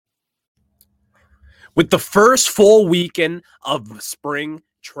With the first full weekend of spring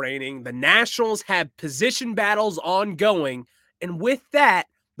training, the Nationals have position battles ongoing. And with that,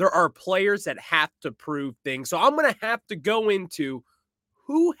 there are players that have to prove things. So I'm going to have to go into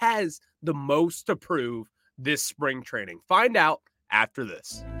who has the most to prove this spring training. Find out after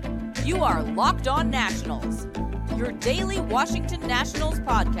this. You are Locked On Nationals, your daily Washington Nationals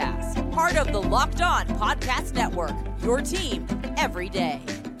podcast, part of the Locked On Podcast Network, your team every day.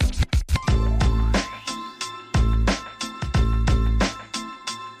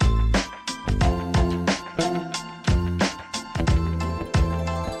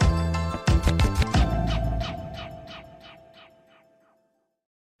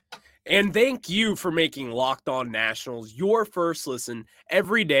 And thank you for making Locked On Nationals your first listen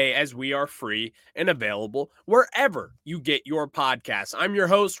every day, as we are free and available wherever you get your podcasts. I'm your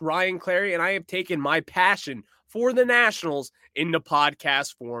host, Ryan Clary, and I have taken my passion for the Nationals into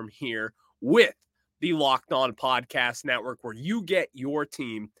podcast form here with the Locked On Podcast Network, where you get your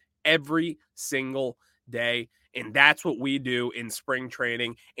team every single day. And that's what we do in spring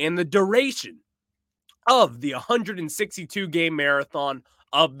training and the duration of the 162-game marathon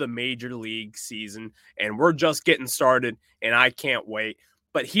of the Major League season. And we're just getting started, and I can't wait.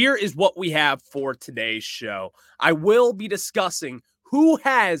 But here is what we have for today's show. I will be discussing who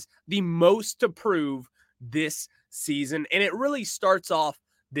has the most to prove this season, and it really starts off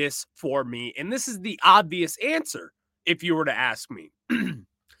this for me. And this is the obvious answer if you were to ask me.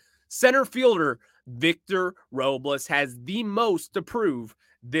 Center fielder Victor Robles has the most to prove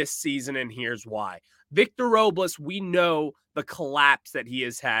this season, and here's why. Victor Robles, we know the collapse that he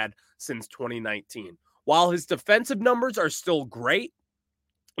has had since 2019. While his defensive numbers are still great,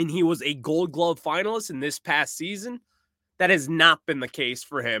 and he was a Gold Glove finalist in this past season, that has not been the case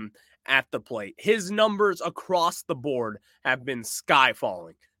for him at the plate. His numbers across the board have been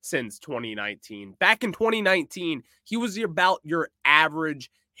sky-falling since 2019. Back in 2019, he was about your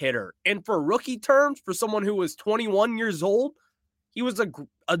average hitter. And for rookie terms, for someone who was 21 years old, he was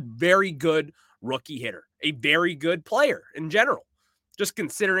a very good rookie hitter, a very good player in general, just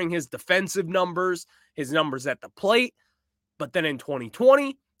considering his defensive numbers, his numbers at the plate. But then in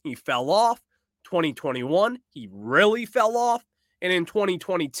 2020, he fell off. 2021, he really fell off. And in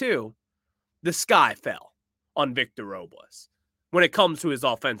 2022, the sky fell on Victor Robles when it comes to his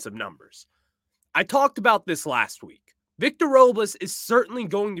offensive numbers. I talked about this last week. Victor Robles is certainly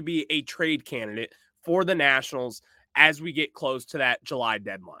going to be a trade candidate for the Nationals as we get close to that July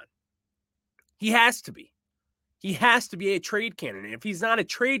deadline. He has to be. He has to be a trade candidate. If he's not a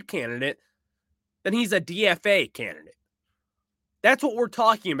trade candidate, then he's a DFA candidate. That's what we're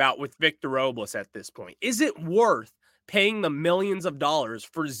talking about with Victor Robles at this point. Is it worth paying the millions of dollars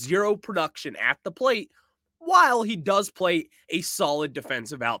for zero production at the plate while he does play a solid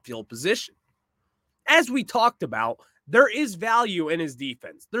defensive outfield position? As we talked about, there is value in his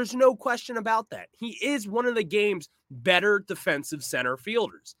defense. There's no question about that. He is one of the game's better defensive center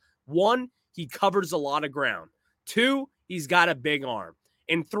fielders. One, he covers a lot of ground. Two, he's got a big arm.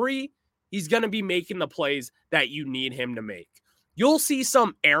 And three, he's going to be making the plays that you need him to make. You'll see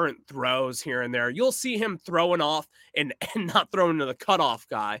some errant throws here and there. You'll see him throwing off and not throwing to the cutoff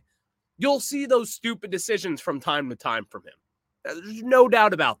guy. You'll see those stupid decisions from time to time from him. There's no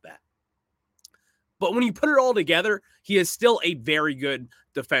doubt about that. But when you put it all together, he is still a very good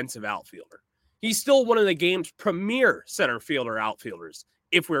defensive outfielder. He's still one of the game's premier center fielder outfielders,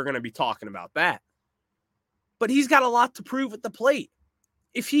 if we're going to be talking about that. But he's got a lot to prove at the plate.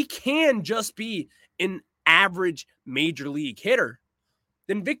 If he can just be an average major league hitter,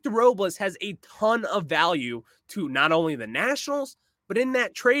 then Victor Robles has a ton of value to not only the Nationals, but in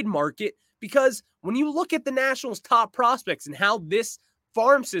that trade market, because when you look at the Nationals' top prospects and how this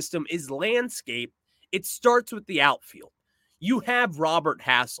farm system is landscaped, it starts with the outfield. You have Robert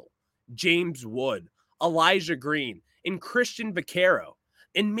Hassell, James Wood, Elijah Green, and Christian Vaquero.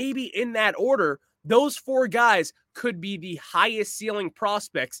 And maybe in that order, those four guys could be the highest ceiling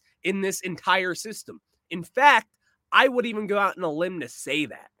prospects in this entire system. In fact, I would even go out on a limb to say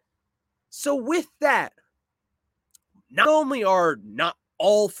that. So with that, not only are not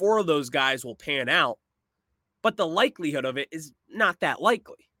all four of those guys will pan out, but the likelihood of it is not that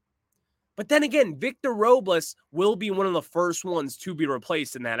likely. But then again, Victor Robles will be one of the first ones to be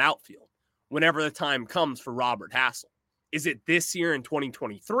replaced in that outfield whenever the time comes for Robert Hassell. Is it this year in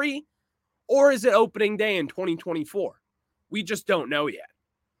 2023, or is it opening day in 2024? We just don't know yet.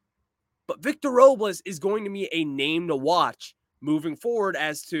 But Victor Robles is going to be a name to watch moving forward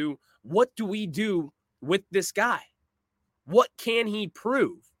as to what do we do with this guy? What can he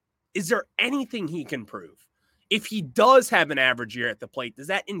prove? Is there anything he can prove? if he does have an average year at the plate, does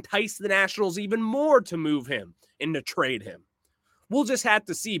that entice the Nationals even more to move him and to trade him? We'll just have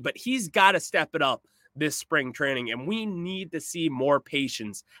to see, but he's got to step it up this spring training, and we need to see more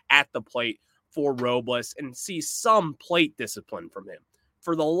patience at the plate for Robles and see some plate discipline from him.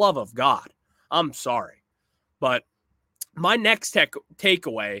 For the love of God, I'm sorry. But my next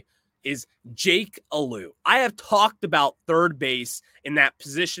takeaway is Jake Alu. I have talked about third base in that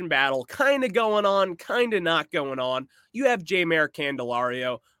position battle kind of going on, kind of not going on. You have Jeimer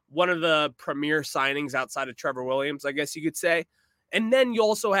Candelario, one of the premier signings outside of Trevor Williams, I guess you could say. And then you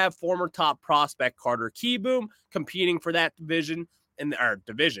also have former top prospect Carter Kieboom competing for that division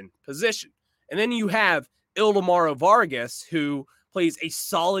position. And then you have Ildemaro Vargas, who plays a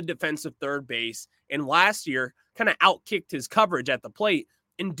solid defensive third base, and last year kind of outkicked his coverage at the plate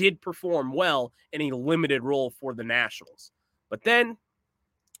and did perform well in a limited role for the Nationals. But then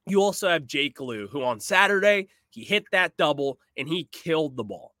you also have Jake Alu, who on Saturday, he hit that double and he killed the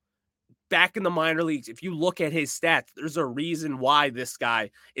ball. Back in the minor leagues, if you look at his stats, there's a reason why this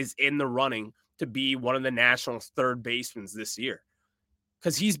guy is in the running to be one of the Nationals' third basemen this year.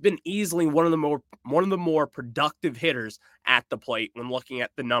 Because he's been easily one of the more productive hitters at the plate when looking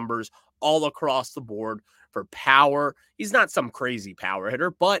at the numbers all across the board for power. He's not some crazy power hitter,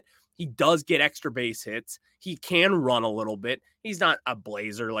 but he does get extra base hits. He can run a little bit. He's not a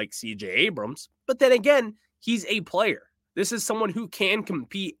blazer like CJ Abrams, but then again, he's a player. This is someone who can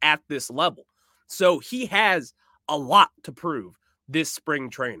compete at this level. So he has a lot to prove this spring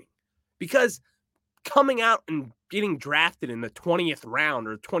training, because coming out and getting drafted in the 20th round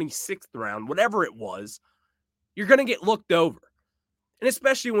or 26th round, whatever it was, you're going to get looked over. And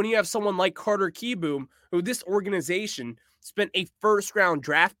especially when you have someone like Carter Kieboom, who this organization spent a first-round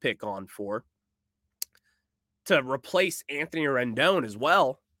draft pick on for to replace Anthony Rendon as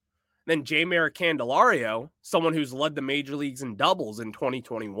well. Then Jeimer Candelario, someone who's led the major leagues in doubles in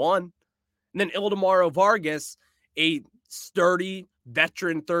 2021. And then Ildemaro Vargas, a sturdy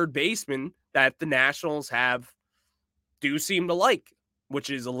veteran third baseman that the Nationals do seem to like, which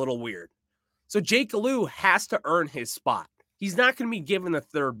is a little weird. So Jake Alu has to earn his spot. He's not going to be given the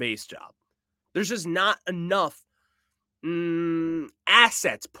third base job. There's just not enough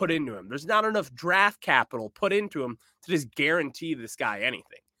assets put into him. There's not enough draft capital put into him to just guarantee this guy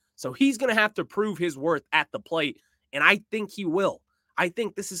anything. So he's going to have to prove his worth at the plate, and I think he will. I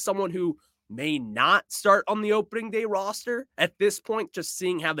think this is someone who may not start on the opening day roster at this point, just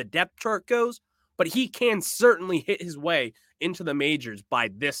seeing how the depth chart goes, but he can certainly hit his way into the majors by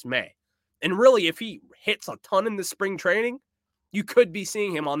this May. And really, if he hits a ton in the spring training, you could be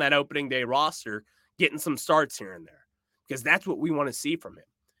seeing him on that opening day roster getting some starts here and there, because that's what we want to see from him.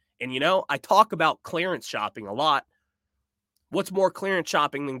 And, I talk about clearance shopping a lot. What's more clearance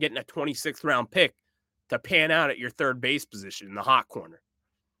shopping than getting a 26th round pick to pan out at your third base position in the hot corner?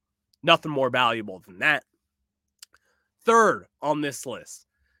 Nothing more valuable than that. Third on this list,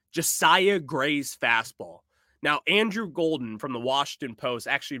 Josiah Gray's fastball. Now, Andrew Golden from the Washington Post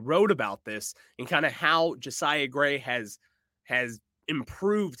actually wrote about this and kind of how Josiah Gray has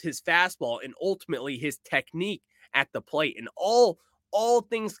improved his fastball and ultimately his technique at the plate. And all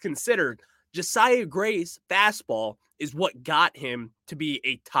things considered, Josiah Gray's fastball is what got him to be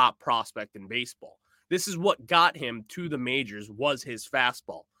a top prospect in baseball. This is what got him to the majors, was his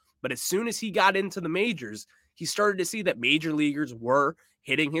fastball. But as soon as he got into the majors, he started to see that major leaguers were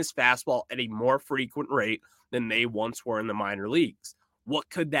hitting his fastball at a more frequent rate than they once were in the minor leagues. What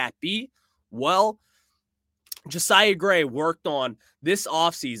could that be? Well, Josiah Gray worked on this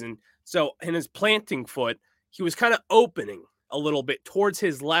offseason. So in his planting foot, he was kind of opening a little bit towards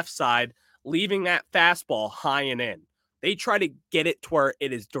his left side, leaving that fastball high and in. They try to get it to where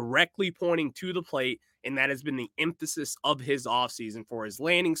it is directly pointing to the plate, and that has been the emphasis of his offseason for his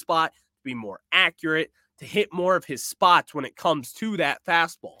landing spot, to be more accurate, to hit more of his spots when it comes to that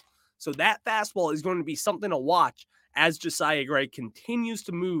fastball. So that fastball is going to be something to watch as Josiah Gray continues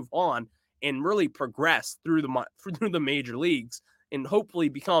to move on and really progress through the major leagues and hopefully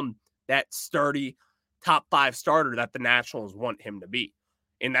become that sturdy top 5 starter that the Nationals want him to be.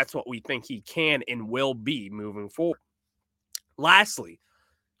 And that's what we think he can and will be moving forward. Lastly,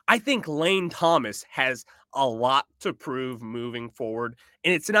 I think Lane Thomas has a lot to prove moving forward.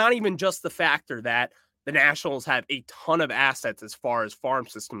 And it's not even just the factor that the Nationals have a ton of assets as far as farm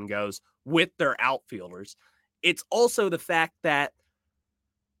system goes with their outfielders. It's also the fact that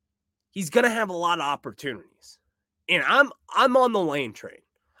he's going to have a lot of opportunities. And I'm on the Lane train.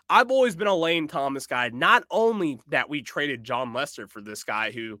 I've always been a Lane Thomas guy. Not only that we traded John Lester for this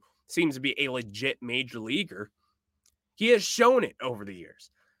guy who seems to be a legit major leaguer, he has shown it over the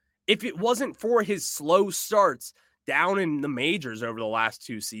years. If it wasn't for his slow starts down in the majors over the last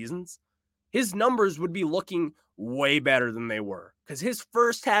 2 seasons, his numbers would be looking way better than they were, because his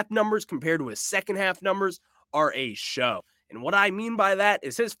first half numbers compared to his second half numbers are a show. And what I mean by that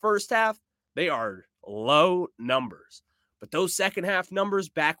is his first half, they are low numbers. But those second half numbers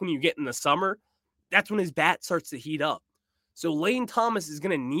back when you get in the summer, that's when his bat starts to heat up. So Lane Thomas is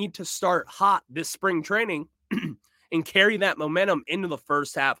going to need to start hot this spring training and carry that momentum into the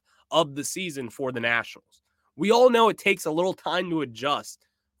first half of the season for the Nationals. We all know it takes a little time to adjust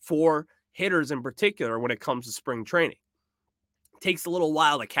for hitters in particular when it comes to spring training. It takes a little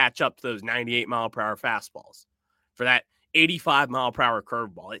while to catch up to those 98 mile per hour fastballs, for that 85 mile per hour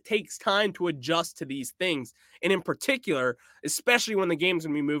curveball. It takes time to adjust to these things. And in particular, especially when the game's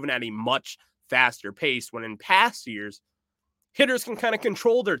going to be moving at a much faster pace, when in past years, hitters can kind of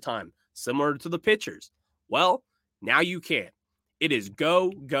control their time, similar to the pitchers. Well, now you can't. It is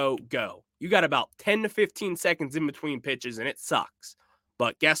go, go, go. You got about 10 to 15 seconds in between pitches, and it sucks.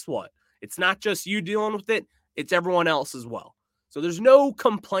 But guess what? It's not just you dealing with it, it's everyone else as well. So there's no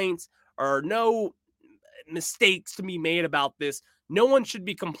complaints or no mistakes to be made about this. No one should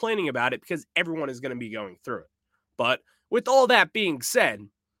be complaining about it because everyone is going to be going through it. But with all that being said,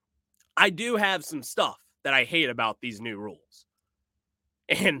 I do have some stuff that I hate about these new rules.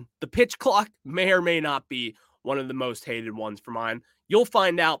 And the pitch clock may or may not be one of the most hated ones for mine. You'll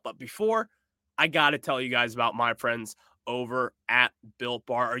find out. But before, I got to tell you guys about my friends over at Built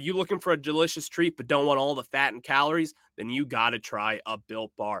Bar. Are you looking for a delicious treat but don't want all the fat and calories? Then you got to try a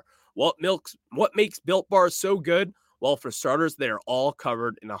Built Bar. What makes Built Bars so good? Well, for starters, they are all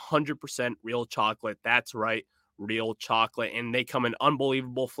covered in 100% real chocolate. That's right, real chocolate. And they come in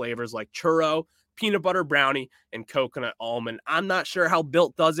unbelievable flavors like churro, peanut butter brownie, and coconut almond. I'm not sure how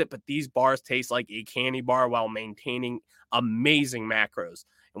Built does it, but these bars taste like a candy bar while maintaining amazing macros.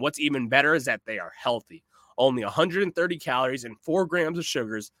 And what's even better is that they are healthy. Only 130 calories and 4 grams of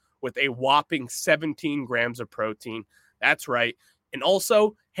sugars with a whopping 17 grams of protein. That's right. And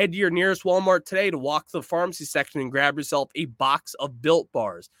also, head to your nearest Walmart today to walk to the pharmacy section and grab yourself a box of Built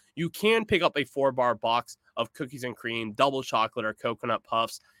Bars. You can pick up a 4-bar box of cookies and cream, double chocolate, or coconut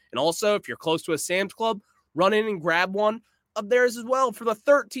puffs. And also, if you're close to a Sam's Club, run in and grab one of theirs as well for the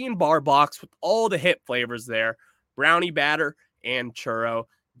 13-bar box with all the hit flavors there, brownie batter and churro.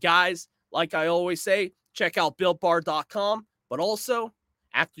 Guys, like I always say, check out BuiltBar.com. But also,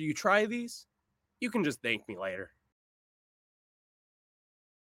 after you try these, you can just thank me later.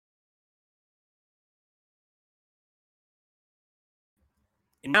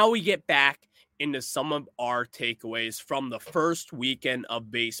 And now we get back into some of our takeaways from the first weekend of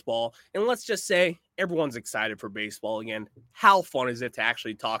baseball. And let's just say everyone's excited for baseball again. How fun is it to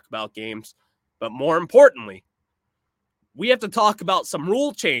actually talk about games? But more importantly, we have to talk about some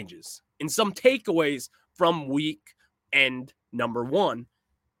rule changes and some takeaways from week end number 1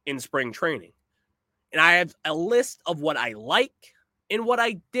 in spring training. And I have a list of what I like and what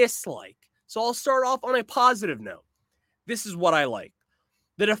I dislike. So I'll start off on a positive note. This is what I like.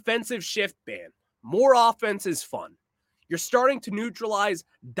 The defensive shift ban. More offense is fun. You're starting to neutralize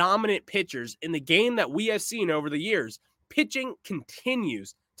dominant pitchers in the game that we have seen over the years. Pitching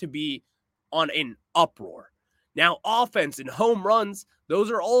continues to be on an uproar. Now, offense and home runs, those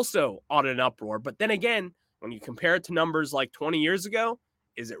are also on an uproar. But then again, when you compare it to numbers like 20 years ago,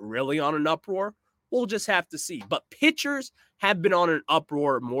 is it really on an uproar? We'll just have to see. But pitchers have been on an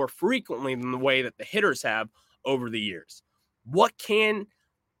uproar more frequently than the way that the hitters have over the years. What can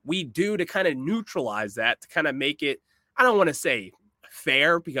we do to kind of neutralize that, to kind of make it, I don't want to say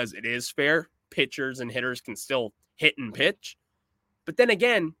fair because it is fair. Pitchers and hitters can still hit and pitch. But then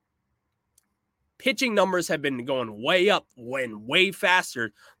again, pitching numbers have been going way up and way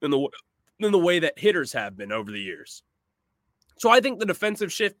faster than the way that hitters have been over the years. So I think the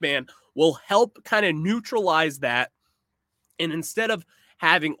defensive shift ban will help kind of neutralize that. And instead of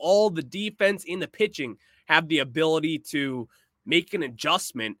having all the defense in the pitching have the ability to make an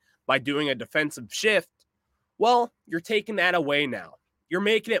adjustment by doing a defensive shift, well, you're taking that away now. You're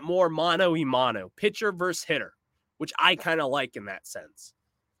making it more mano-a-mano, pitcher versus hitter, which I kind of like in that sense.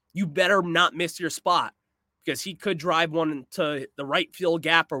 You better not miss your spot because he could drive one to the right field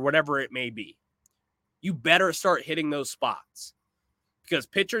gap or whatever it may be. You better start hitting those spots because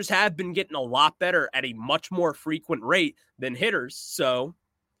pitchers have been getting a lot better at a much more frequent rate than hitters. So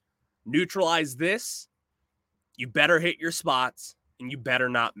neutralize this. You better hit your spots and you better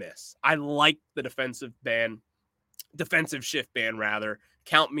not miss. I like the defensive shift ban rather.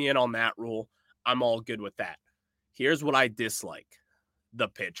 Count me in on that rule. I'm all good with that. Here's what I dislike. The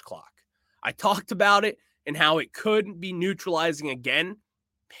pitch clock. I talked about it and how it could be neutralizing again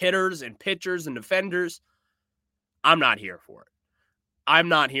hitters and pitchers and defenders. I'm not here for it. I'm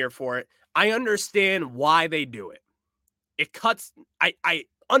not here for it. I understand why they do it. I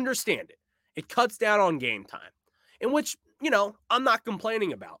understand it. It cuts down on game time, in which, I'm not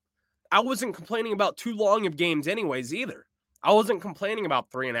complaining about. I wasn't complaining about too long of games anyways either. I wasn't complaining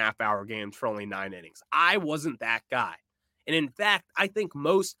about 3.5-hour games for only 9 innings. I wasn't that guy. And in fact, I think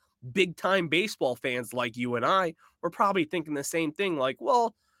most big-time baseball fans like you and I were probably thinking the same thing, like,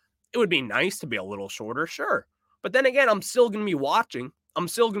 well, it would be nice to be a little shorter, sure. But then again, I'm still going to be watching. I'm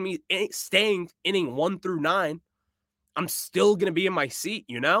still going to be staying inning 1 through 9. I'm still going to be in my seat,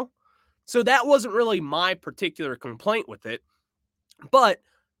 So that wasn't really my particular complaint with it. But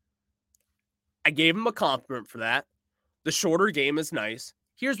I gave him a compliment for that. The shorter game is nice.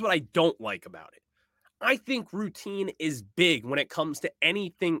 Here's what I don't like about it. I think routine is big when it comes to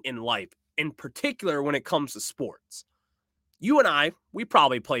anything in life, in particular when it comes to sports. You and I, we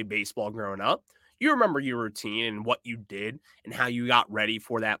probably played baseball growing up. You remember your routine and what you did and how you got ready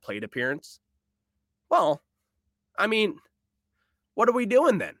for that plate appearance? Well, what are we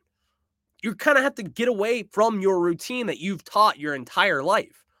doing then? You kind of have to get away from your routine that you've taught your entire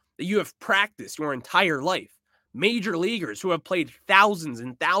life, that you have practiced your entire life. Major leaguers who have played thousands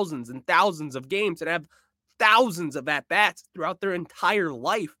and thousands and thousands of games and have thousands of at-bats throughout their entire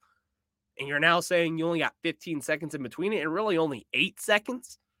life. And you're now saying you only got 15 seconds in between it and really only 8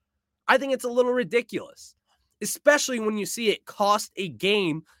 seconds? I think it's a little ridiculous, especially when you see it cost a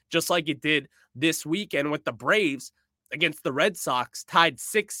game just like it did this weekend with the Braves against the Red Sox, tied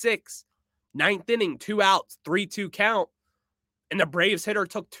 6-6, 9th inning, 2 outs, 3-2 count, and the Braves hitter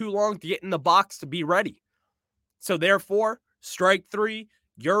took too long to get in the box to be ready. So therefore, strike 3,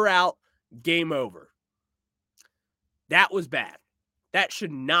 you're out, game over. That was bad. That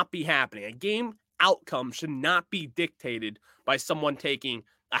should not be happening. A game outcome should not be dictated by someone taking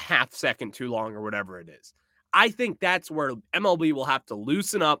a half second too long or whatever it is. I think that's where MLB will have to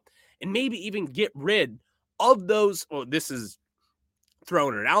loosen up and maybe even get rid of those. Well, this is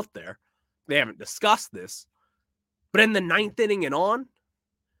throwing it out there. They haven't discussed this. But in the 9th inning and on,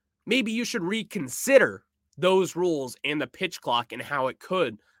 maybe you should reconsider those rules and the pitch clock and how it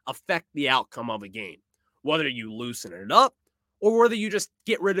could affect the outcome of a game. Whether you loosen it up or whether you just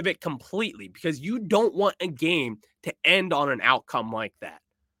get rid of it completely, because you don't want a game to end on an outcome like that.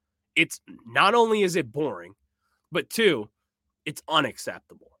 It's not only is it boring, but 2, it's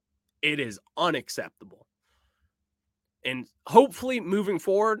unacceptable. It is unacceptable. And hopefully moving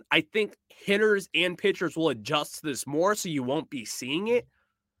forward, I think hitters and pitchers will adjust to this more so you won't be seeing it.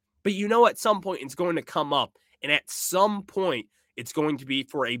 But at some point it's going to come up. And at some point it's going to be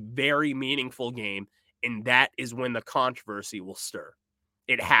for a very meaningful game. And that is when the controversy will stir.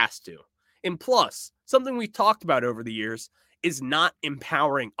 It has to. And plus, something we've talked about over the years is not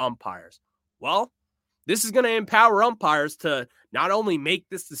empowering umpires. Well, this is going to empower umpires to not only make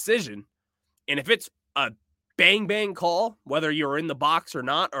this decision, and if it's a bang call, whether you're in the box or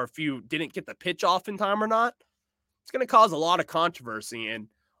not, or if you didn't get the pitch off in time or not, it's going to cause a lot of controversy and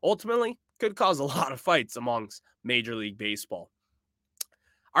ultimately could cause a lot of fights amongst Major League Baseball.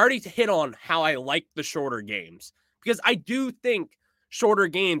 I already hit on how I like the shorter games because I do think shorter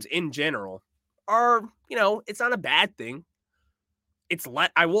games in general are, it's not a bad thing.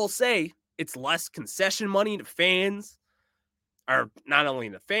 I will say it's less concession money to fans, or not only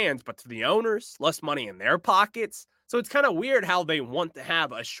to fans, but to the owners, less money in their pockets. So it's kind of weird how they want to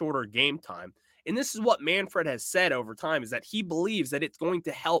have a shorter game time. And this is what Manfred has said over time, is that he believes that it's going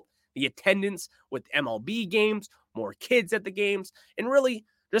to help the attendance with MLB games, more kids at the games, and really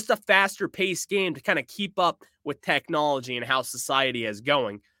just a faster paced game to kind of keep up with technology and how society is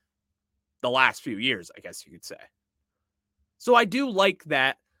going the last few years, I guess you could say. So I do like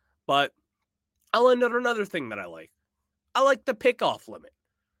that, but I'll end on another thing that I like. I like the pickoff limit.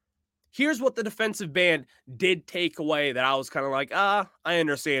 Here's what the defensive ban did take away that I was kind of like, I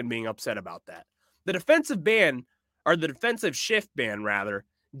understand being upset about that. The defensive ban, or the defensive shift ban rather,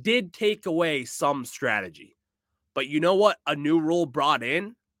 did take away some strategy. But you know what? A new rule brought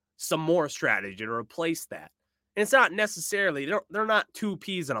in some more strategy to replace that. And it's not necessarily, they're not two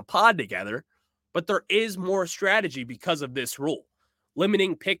peas in a pod together, but there is more strategy because of this rule.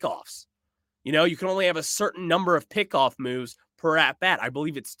 Limiting pickoffs. You can only have a certain number of pickoff moves per at-bat. I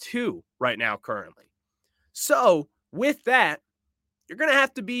believe it's 2 right now currently. So with that, you're going to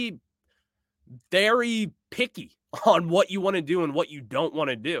have to be very picky on what you want to do and what you don't want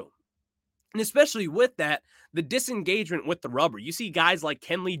to do. And especially with that, the disengagement with the rubber. You see guys like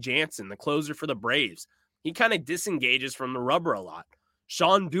Kenley Jansen, the closer for the Braves. He kind of disengages from the rubber a lot.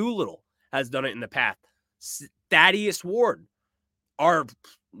 Sean Doolittle has done it in the past. Thaddeus Ward, our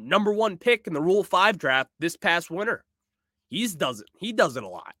number 1 pick in the Rule 5 draft this past winter. He does it a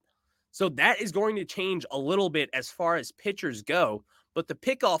lot. So that is going to change a little bit as far as pitchers go, but the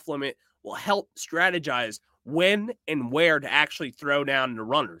pickoff limit will help strategize when and where to actually throw down the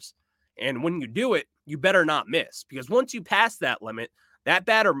runners. And when you do it, you better not miss, because once you pass that limit, that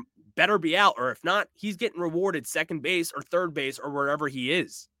batter better be out, or if not, he's getting rewarded second base or third base or wherever he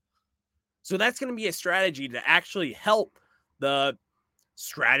is. So that's going to be a strategy to actually help the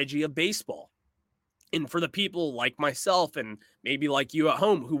strategy of baseball. And for the people like myself and maybe like you at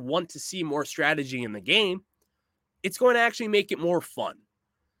home who want to see more strategy in the game, it's going to actually make it more fun.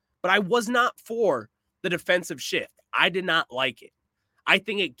 But I was not for the defensive shift. I did not like it. I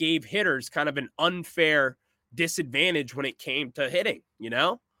think it gave hitters kind of an unfair disadvantage when it came to hitting,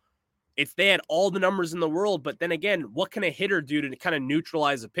 If they had all the numbers in the world, but then again, what can a hitter do to kind of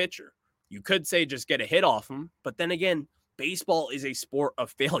neutralize a pitcher? You could say just get a hit off him, but then again, baseball is a sport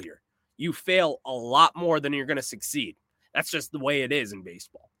of failure. You fail a lot more than you're going to succeed. That's just the way it is in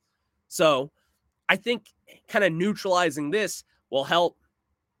baseball. So I think kind of neutralizing this will help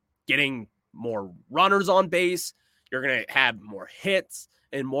getting more runners on base. You're going to have more hits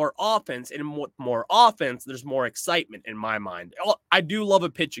and more offense. And with more offense, there's more excitement in my mind. I do love a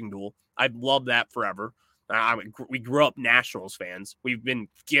pitching duel. I've loved that forever. We grew up Nationals fans. We've been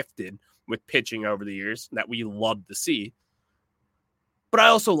gifted with pitching over the years that we love to see. But I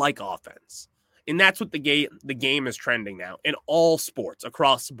also like offense. And that's what the game is trending now in all sports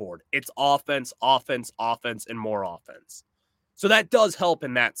across the board. It's offense, offense, offense, and more offense. So that does help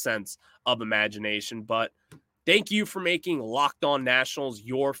in that sense of imagination. But thank you for making Locked On Nationals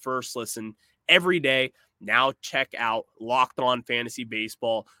your first listen every day. Now check out Locked On Fantasy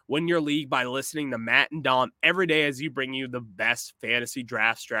Baseball. Win your league by listening to Matt and Dom every day as you bring you the best fantasy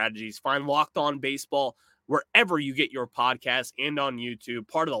draft strategies. Find Locked On Baseball wherever you get your podcasts and on YouTube,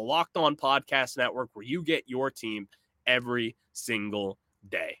 part of the Locked On Podcast Network, where you get your team every single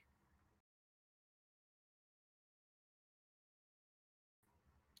day.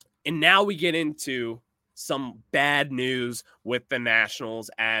 And now we get into some bad news with the Nationals,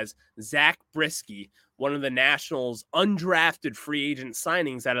 as Zach Brisky, one of the Nationals' undrafted free agent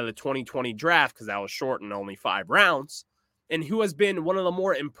signings out of the 2020 draft, because that was shortened only 5 rounds, and who has been one of the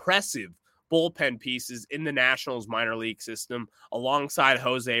more impressive bullpen pieces in the Nationals minor league system, alongside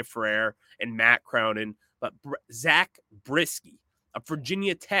Jose Ferrer and Matt Cronin. But Zach Brisky, a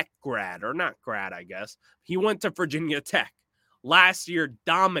Virginia Tech grad, or not grad, I guess. He went to Virginia Tech. Last year,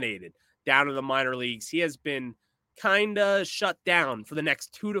 dominated down in the minor leagues. He has been kind of shut down for the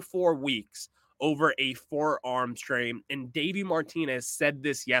next 2 to 4 weeks over a forearm strain. And Davey Martinez said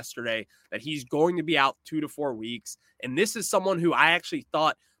this yesterday, that he's going to be out 2 to 4 weeks. And this is someone who I actually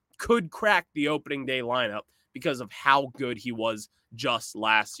thought could crack the opening day lineup because of how good he was just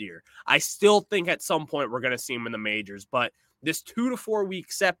last year. I still think at some point we're going to see him in the majors, but this 2 to 4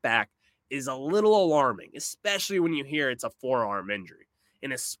 week setback is a little alarming, especially when you hear it's a forearm injury,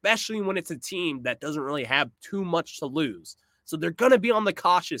 and especially when it's a team that doesn't really have too much to lose. So they're going to be on the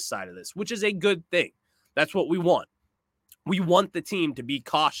cautious side of this, which is a good thing. That's what we want. We want the team to be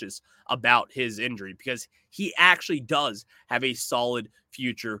cautious about his injury, because he actually does have a solid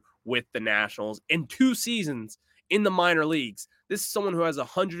future with the Nationals. In 2 seasons in the minor leagues, this is someone who has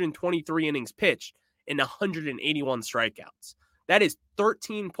 123 innings pitched and 181 strikeouts. That is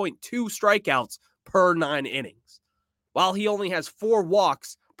 13.2 strikeouts per 9 innings, while he only has 4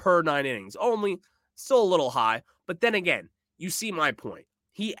 walks per 9 innings. Only still a little high, but then again, you see my point.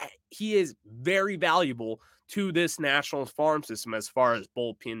 He is very valuable to this Nationals farm system as far as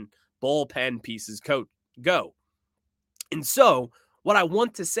bullpen pieces go. And so what I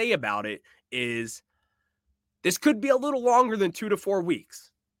want to say about it is this could be a little longer than 2 to 4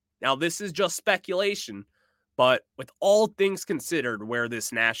 weeks. Now, this is just speculation, but with all things considered, where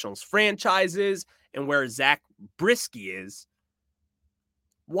this Nationals franchise is and where Zach Brisky is,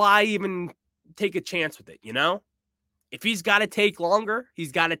 why even take a chance with it, If he's got to take longer,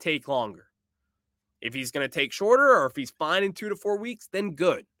 he's got to take longer. If he's going to take shorter, or if he's fine in 2 to 4 weeks, then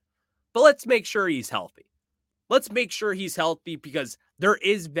good. But let's make sure he's healthy. Let's make sure he's healthy, because there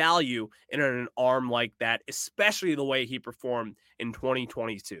is value in an arm like that, especially the way he performed in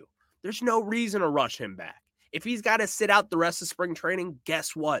 2022. There's no reason to rush him back. If he's got to sit out the rest of spring training,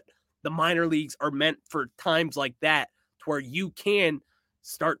 guess what? The minor leagues are meant for times like that, to where you can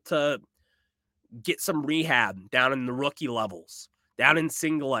start to get some rehab down in the rookie levels, down in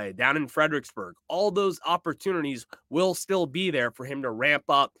Single A, down in Fredericksburg. All those opportunities will still be there for him to ramp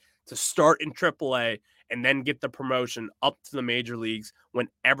up, to start in AAA, and then get the promotion up to the major leagues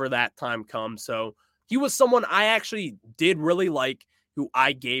whenever that time comes. So he was someone I actually did really like who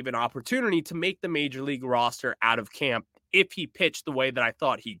I gave an opportunity to make the major league roster out of camp if he pitched the way that I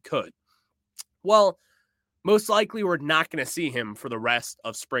thought he could. Well, most likely we're not going to see him for the rest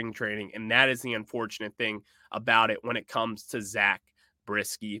of spring training, and that is the unfortunate thing about it when it comes to Zach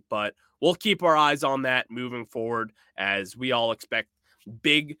Brisky. But we'll keep our eyes on that moving forward as we all expect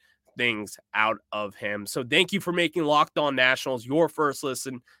big things out of him. So thank you for making Locked On Nationals your first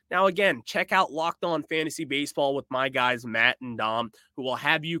listen. Now, again, check out Locked On Fantasy Baseball with my guys, Matt and Dom, who will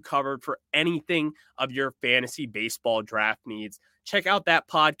have you covered for anything of your fantasy baseball draft needs. Check out that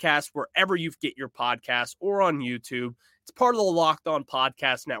podcast wherever you get your podcasts or on YouTube. It's part of the Locked On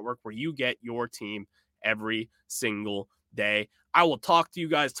Podcast Network where you get your team every single day. I will talk to you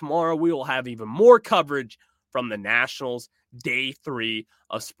guys tomorrow. We will have even more coverage from the Nationals Day 3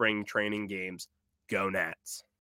 of spring training games. Go Nats.